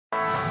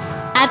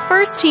At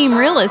First Team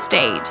Real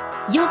Estate,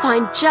 you'll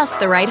find just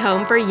the right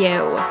home for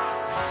you.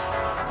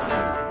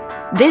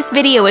 This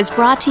video is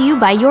brought to you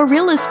by your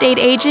real estate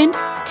agent,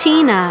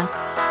 Tina.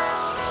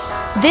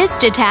 This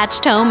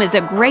detached home is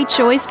a great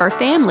choice for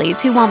families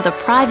who want the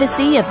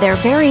privacy of their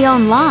very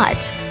own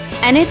lot,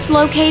 and it's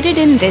located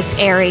in this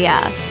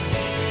area.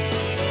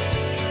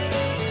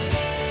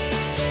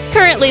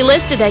 Currently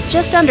listed at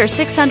just under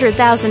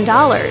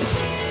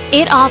 $600,000,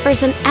 it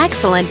offers an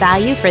excellent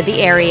value for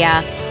the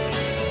area.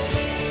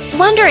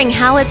 Wondering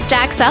how it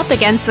stacks up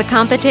against the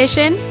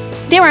competition?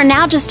 There are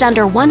now just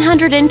under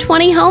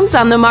 120 homes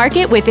on the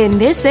market within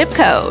this zip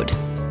code.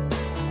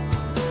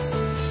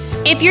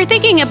 If you're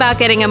thinking about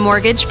getting a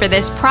mortgage for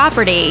this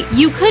property,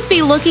 you could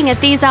be looking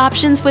at these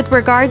options with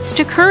regards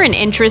to current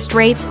interest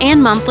rates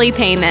and monthly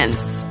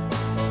payments.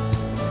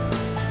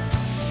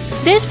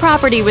 This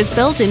property was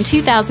built in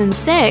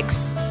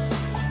 2006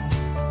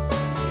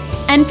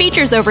 and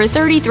features over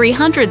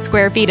 3,300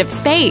 square feet of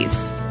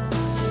space,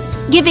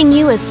 giving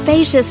you a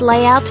spacious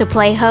layout to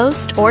play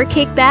host or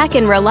kick back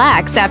and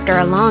relax after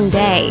a long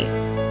day.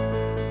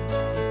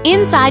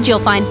 Inside, you'll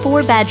find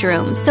 4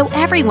 bedrooms, so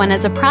everyone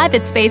has a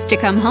private space to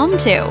come home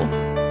to,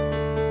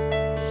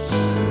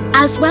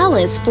 as well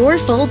as 4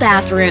 full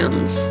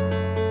bathrooms.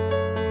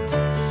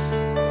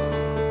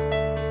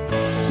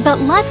 But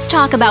let's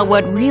talk about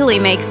what really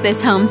makes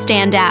this home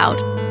stand out.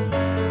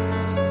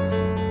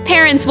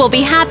 Parents will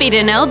be happy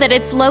to know that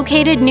it's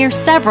located near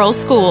several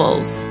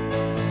schools.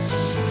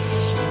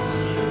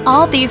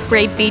 All these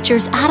great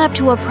features add up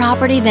to a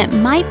property that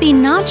might be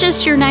not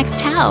just your next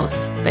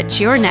house, but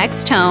your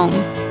next home.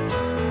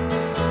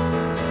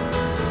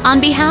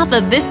 On behalf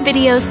of this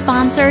video's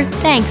sponsor,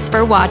 thanks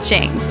for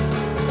watching.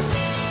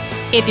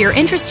 If you're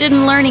interested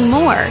in learning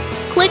more,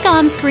 click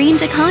on screen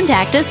to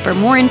contact us for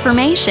more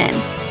information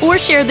or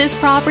share this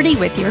property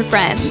with your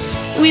friends.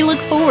 We look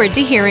forward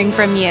to hearing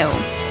from you.